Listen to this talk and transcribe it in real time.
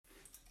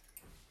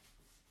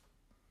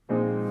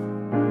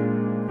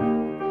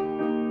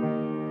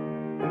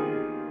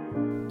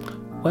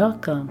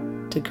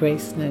Welcome to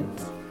Grace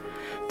Notes,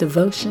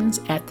 Devotions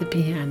at the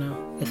Piano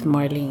with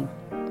Marlene.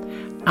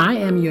 I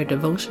am your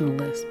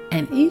devotionalist,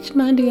 and each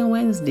Monday and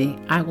Wednesday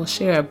I will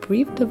share a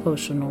brief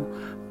devotional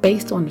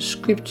based on the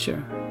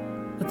scripture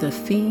with a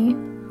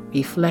theme,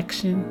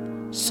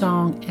 reflection,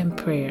 song, and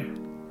prayer.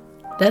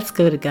 Let's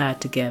go to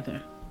God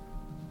together.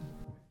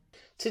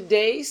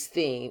 Today's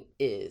theme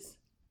is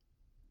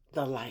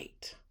the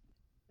light.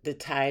 The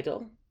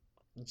title,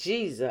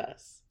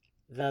 Jesus,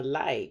 the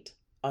light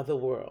of the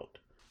world.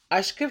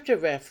 Our scripture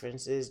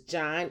reference is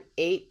John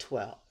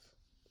 8:12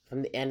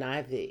 from the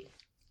NIV.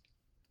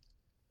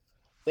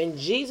 When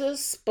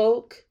Jesus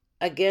spoke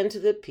again to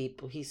the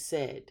people, he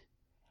said,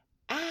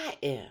 I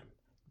am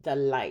the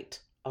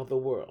light of the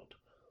world.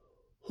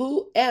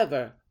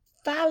 Whoever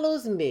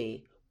follows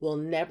me will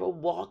never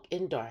walk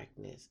in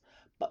darkness,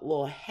 but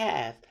will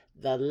have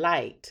the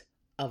light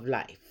of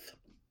life.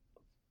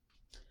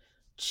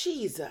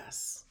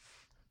 Jesus,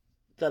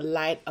 the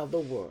light of the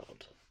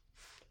world.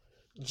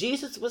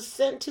 Jesus was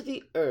sent to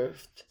the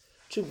earth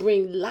to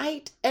bring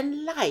light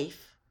and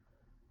life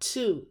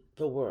to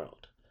the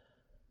world.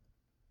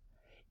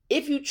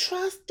 If you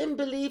trust and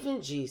believe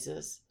in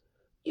Jesus,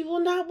 you will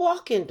not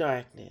walk in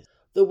darkness.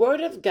 The Word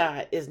of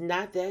God is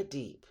not that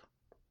deep.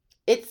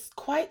 It's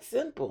quite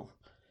simple.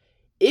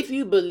 If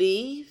you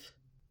believe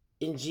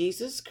in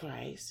Jesus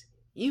Christ,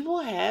 you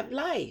will have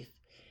life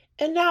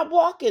and not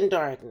walk in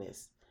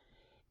darkness.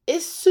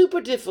 It's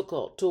super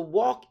difficult to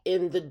walk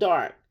in the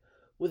dark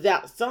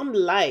without some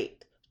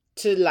light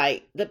to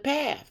light the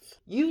path.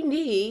 You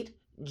need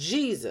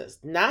Jesus,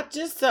 not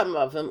just some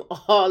of them,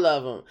 all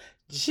of them.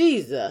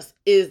 Jesus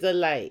is the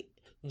light.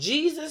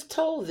 Jesus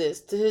told this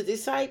to his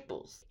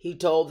disciples. He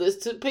told this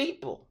to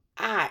people.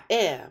 I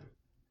am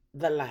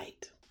the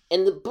light.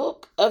 In the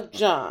book of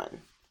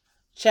John,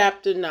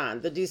 chapter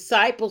 9, the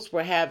disciples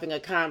were having a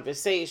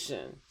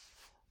conversation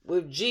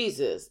with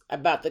Jesus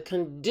about the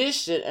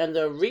condition and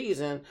the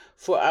reason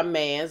for a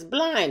man's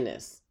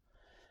blindness.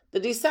 The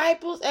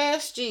disciples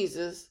asked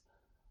Jesus,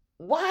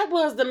 why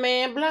was the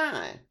man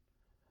blind?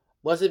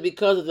 Was it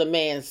because of the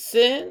man's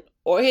sin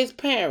or his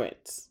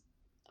parents?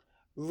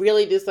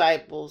 Really,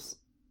 disciples,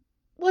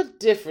 what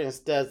difference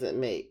does it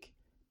make?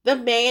 The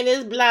man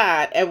is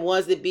blind and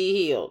wants to be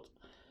healed.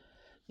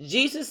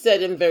 Jesus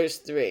said in verse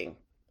 3,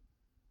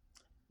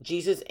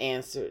 Jesus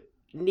answered,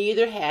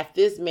 neither hath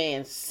this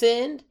man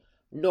sinned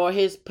nor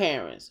his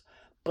parents,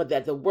 but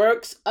that the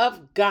works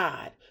of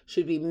God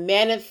should be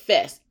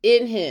manifest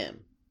in him.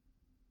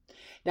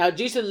 Now,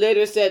 Jesus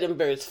later said in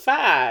verse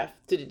 5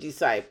 to the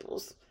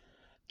disciples,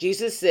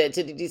 Jesus said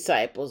to the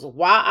disciples,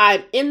 while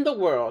I'm in the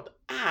world,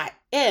 I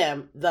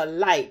am the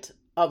light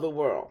of the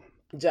world.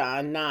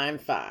 John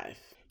 9:5.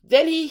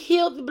 Then he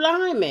healed the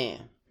blind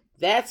man.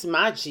 That's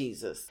my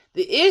Jesus.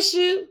 The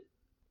issue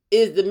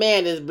is the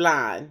man is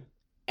blind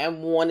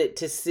and wanted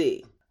to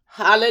see.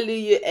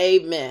 Hallelujah,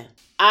 amen.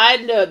 I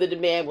know that the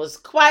man was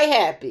quite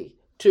happy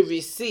to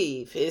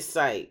receive his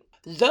sight.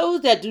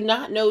 Those that do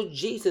not know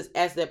Jesus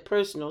as their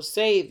personal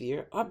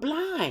Savior are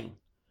blind.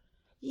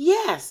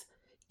 Yes,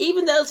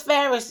 even those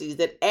Pharisees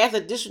that ask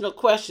additional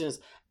questions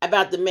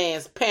about the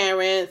man's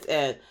parents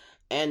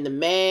and the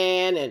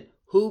man and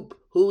who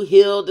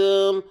healed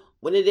him,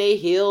 when did they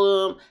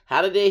heal him,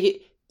 how did they heal?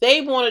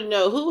 They want to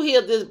know who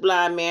healed this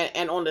blind man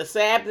and on the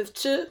Sabbath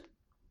too.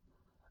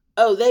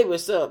 Oh, they were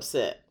so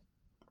upset.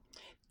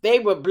 They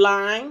were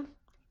blind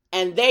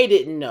and they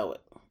didn't know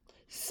it.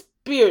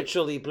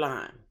 Spiritually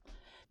blind.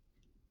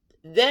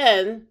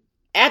 Then,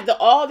 after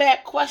all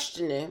that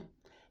questioning,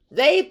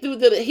 they threw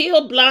the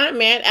healed blind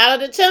man out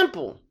of the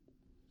temple.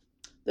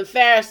 The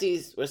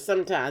Pharisees were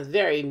sometimes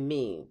very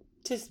mean,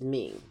 just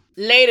mean.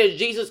 Later,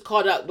 Jesus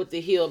caught up with the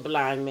healed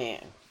blind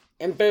man.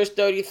 In verse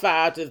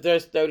 35 to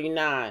verse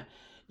 39,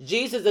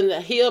 Jesus and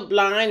the healed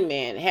blind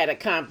man had a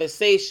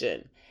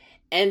conversation.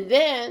 And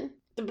then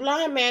the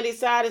blind man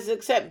decided to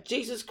accept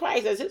Jesus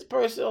Christ as his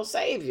personal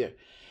Savior.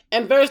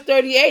 In verse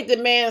 38, the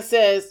man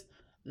says,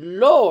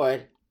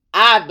 Lord,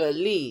 I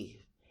believe,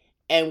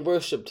 and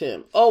worshiped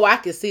him. Oh, I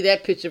can see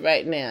that picture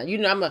right now. You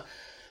know,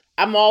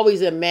 I'm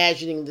always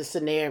imagining the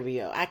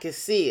scenario. I can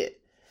see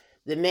it.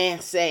 The man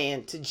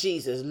saying to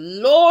Jesus,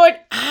 Lord,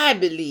 I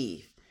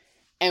believe,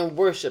 and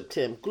worshiped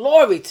him.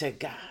 Glory to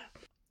God.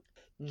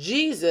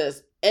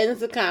 Jesus ends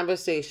the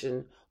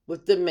conversation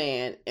with the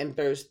man in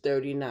verse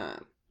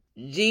 39.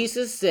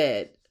 Jesus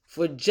said,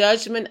 for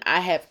judgment I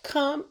have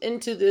come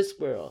into this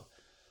world,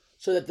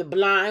 so that the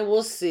blind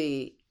will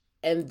see,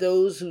 and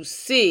those who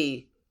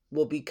see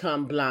will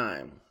become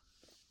blind.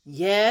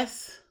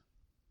 Yes,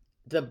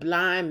 the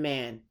blind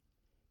man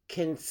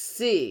can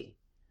see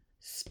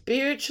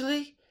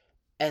spiritually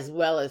as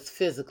well as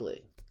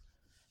physically.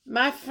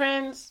 My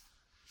friends,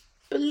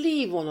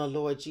 believe on the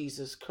Lord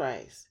Jesus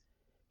Christ.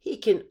 He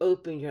can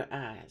open your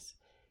eyes.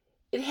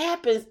 It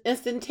happens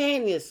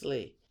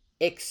instantaneously.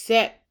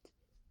 Accept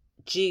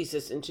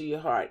Jesus into your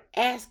heart.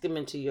 Ask him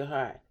into your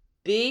heart.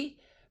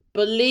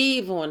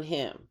 Believe on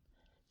him.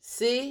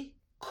 C,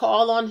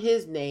 call on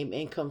his name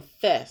and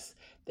confess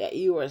that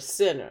you are a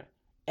sinner,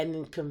 and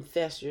then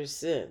confess your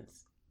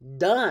sins.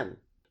 Done.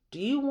 Do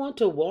you want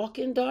to walk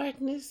in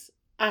darkness?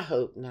 I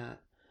hope not.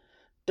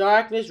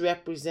 Darkness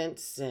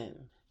represents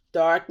sin.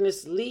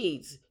 Darkness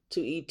leads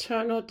to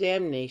eternal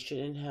damnation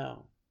in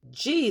hell.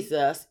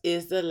 Jesus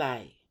is the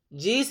light.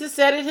 Jesus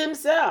said it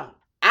himself.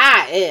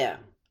 I am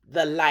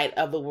the light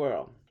of the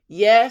world.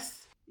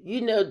 Yes,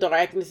 you know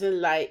darkness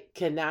and light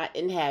cannot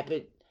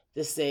inhabit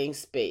the same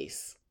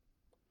space.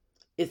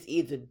 It's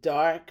either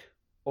dark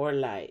or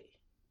light.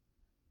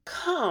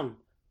 Come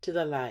to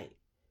the light.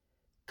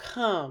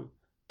 Come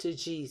to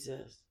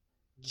Jesus.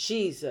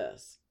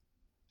 Jesus,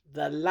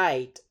 the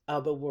light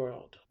of the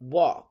world.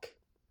 Walk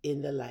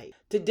in the light.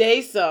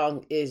 Today's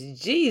song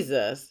is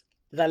Jesus,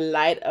 the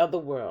Light of the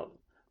World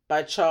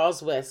by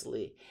Charles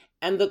Wesley,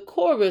 and the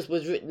chorus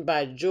was written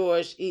by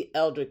George E.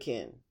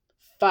 Elderkin.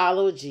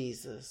 Follow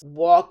Jesus.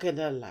 Walk in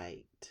the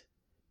light.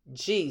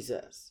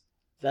 Jesus,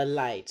 the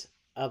light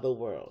of the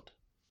world.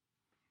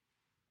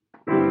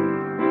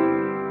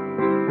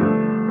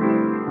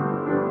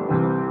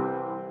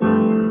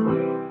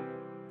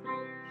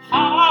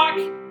 Hark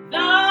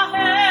the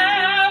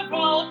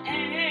herald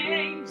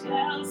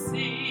angels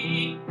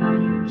sing,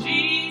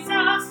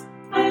 Jesus,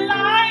 the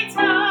light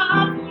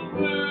of the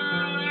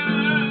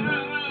world.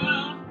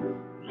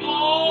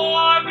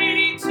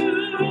 Glory to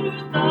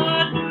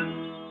the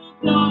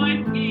newborn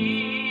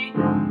King,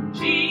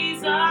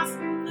 Jesus,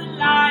 the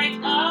light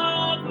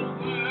of the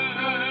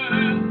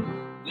world.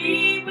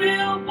 We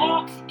will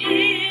walk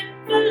in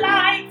the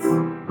light,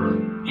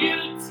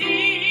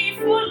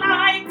 beautiful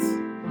light.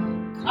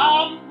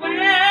 Come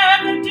where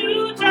the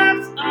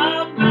dewdrops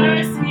of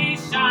mercy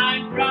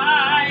shine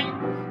bright,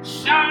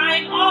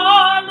 shine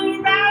all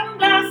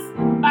around us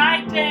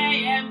by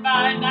day and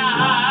by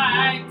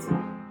night.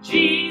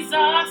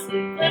 Jesus,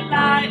 the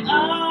light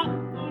of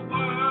the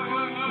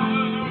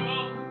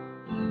world.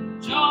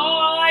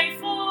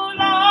 Joyful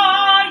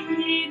all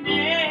ye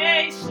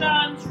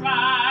nations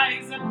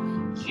rise,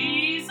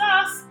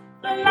 Jesus,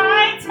 the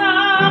light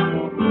of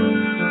the world.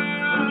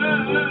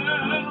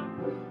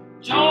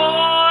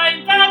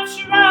 Join the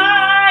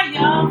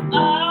triumph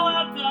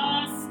of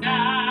the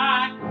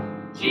sky,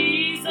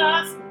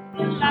 Jesus,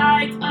 the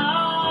light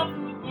of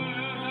the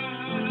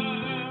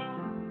world.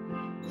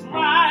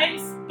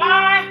 Christ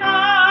by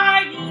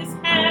highest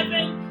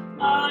heaven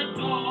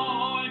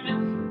adored,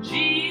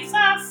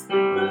 Jesus,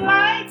 the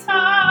light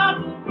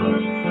of the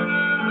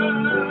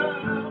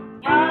world.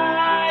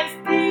 Christ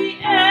the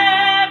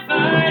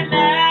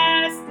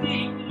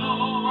everlasting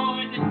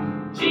Lord,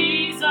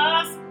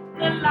 Jesus,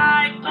 the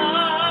light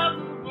of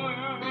the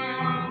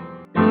world.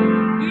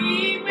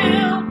 We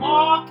will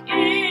walk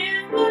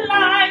in the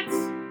light,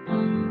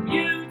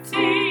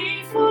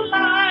 beautiful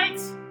light.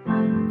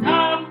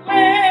 Come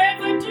where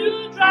the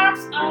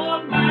dewdrops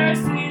of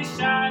mercy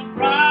shine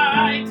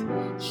bright,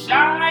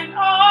 shine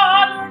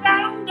all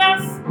around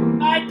us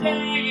by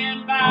day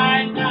and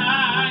by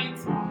night.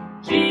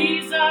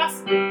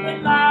 Jesus, the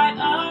light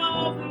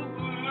of the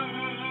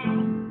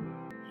world.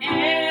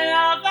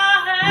 Hail the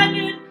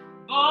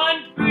heaven-born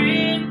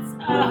Prince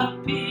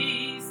of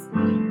Peace,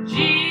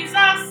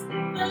 Jesus,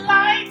 the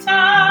light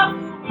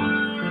of the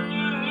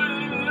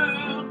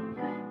world.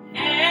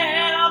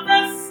 Hail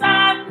the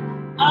Son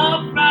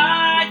of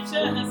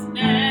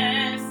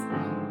righteousness,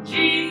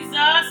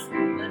 Jesus,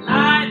 the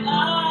light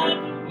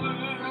of the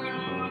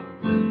world.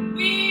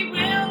 We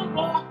will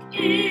walk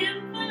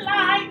in the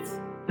light,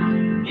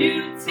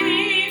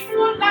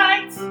 beautiful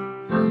light.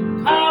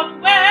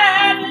 Come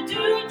where the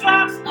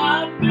dewdrops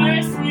of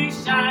mercy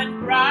shine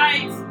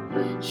bright,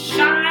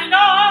 shine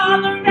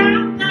all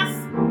around us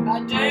by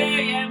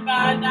day and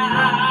by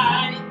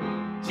night.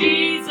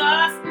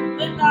 Jesus,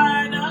 the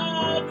light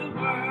of the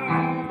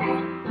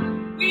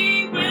world.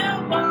 We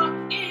will walk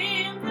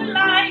in the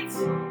light,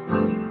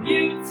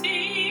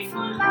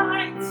 beautiful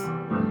light.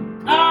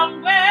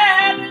 Come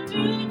where the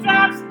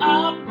dewdrops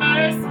of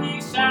mercy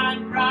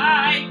shine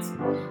bright,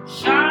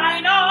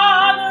 shine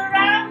all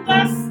around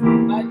us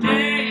by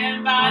day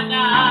and by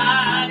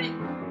night.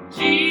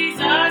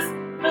 Jesus,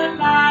 the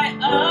light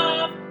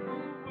of the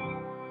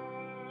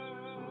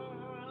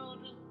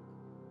world.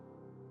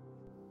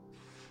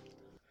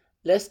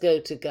 Let's go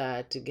to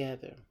God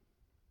together.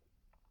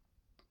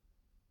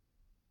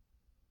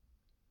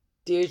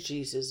 Dear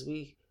Jesus,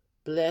 we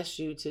bless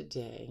you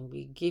today and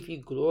we give you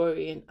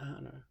glory and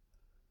honor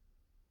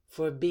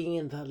for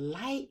being the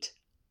light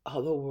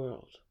of the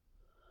world.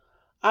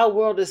 Our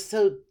world is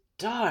so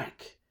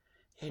dark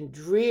and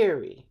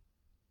dreary,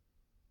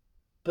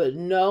 but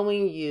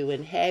knowing you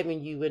and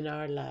having you in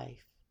our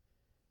life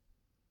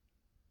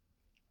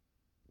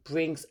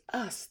brings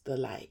us the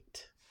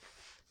light.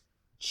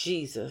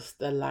 Jesus,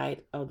 the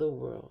light of the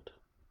world.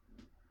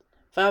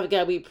 Father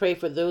God, we pray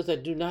for those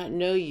that do not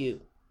know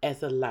you as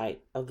the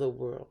light of the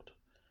world,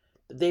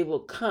 that they will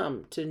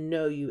come to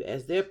know you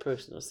as their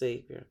personal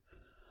Savior.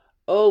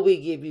 Oh,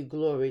 we give you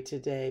glory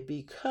today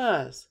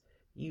because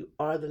you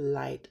are the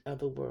light of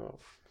the world.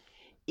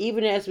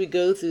 Even as we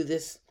go through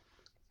this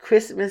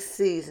Christmas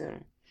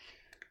season,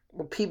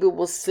 People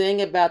will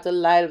sing about the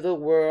light of the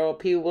world.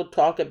 People will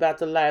talk about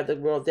the light of the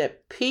world.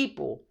 That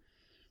people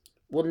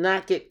will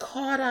not get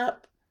caught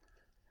up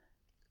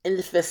in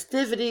the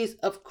festivities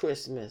of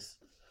Christmas,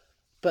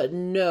 but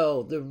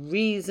know the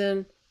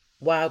reason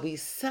why we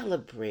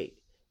celebrate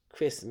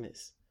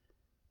Christmas.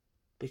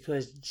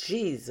 Because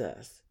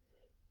Jesus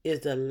is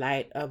the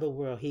light of the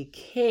world. He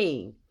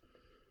came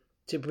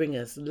to bring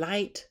us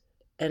light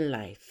and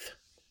life.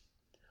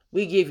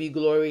 We give you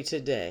glory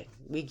today.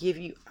 We give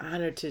you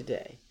honor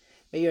today.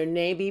 May your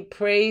name be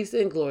praised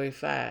and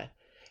glorified.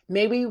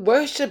 May we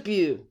worship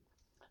you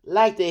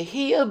like the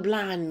healed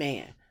blind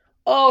man.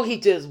 Oh, he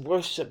just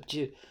worshiped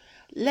you.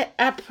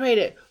 I pray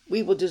that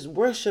we will just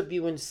worship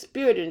you in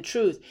spirit and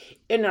truth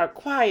in our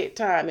quiet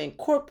time, in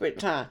corporate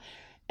time,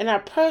 in our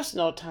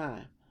personal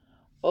time.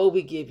 Oh,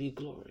 we give you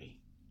glory.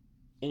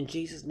 In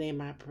Jesus'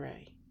 name I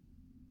pray.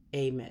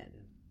 Amen.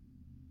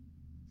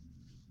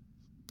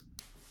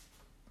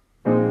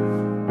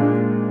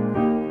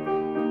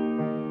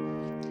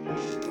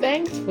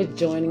 Thanks for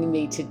joining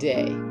me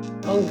today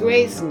on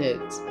Grace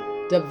Notes,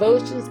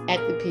 Devotions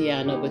at the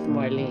Piano with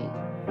Marlene.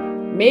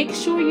 Make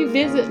sure you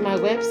visit my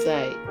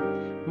website,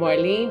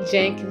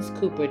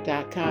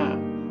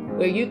 MarleneJenkinsCooper.com,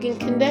 where you can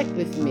connect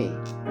with me.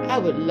 I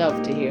would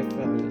love to hear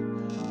from you.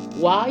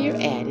 While you're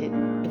at it,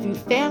 if you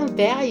found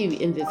value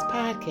in this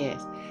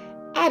podcast,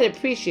 I'd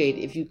appreciate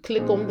it if you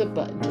click on the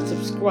button to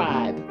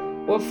subscribe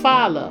or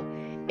follow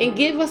and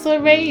give us a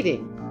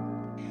rating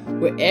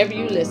wherever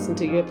you listen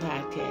to your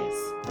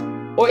podcast.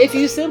 Or if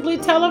you simply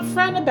tell a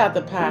friend about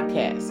the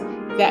podcast,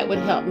 that would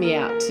help me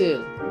out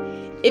too.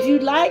 If you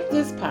like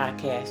this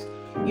podcast,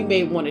 you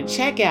may want to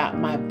check out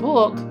my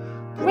book,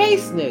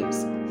 Grace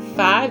Notes,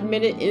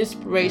 5-minute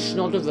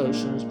inspirational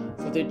devotions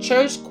for the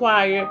church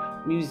choir,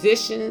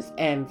 musicians,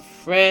 and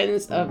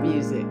friends of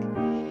music.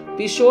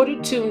 Be sure to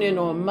tune in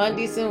on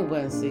Mondays and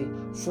Wednesdays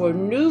for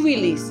new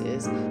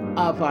releases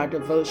of our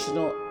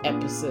devotional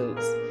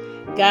episodes.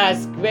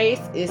 God's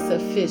grace is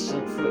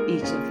sufficient for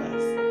each of us.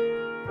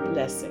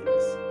 Blessings.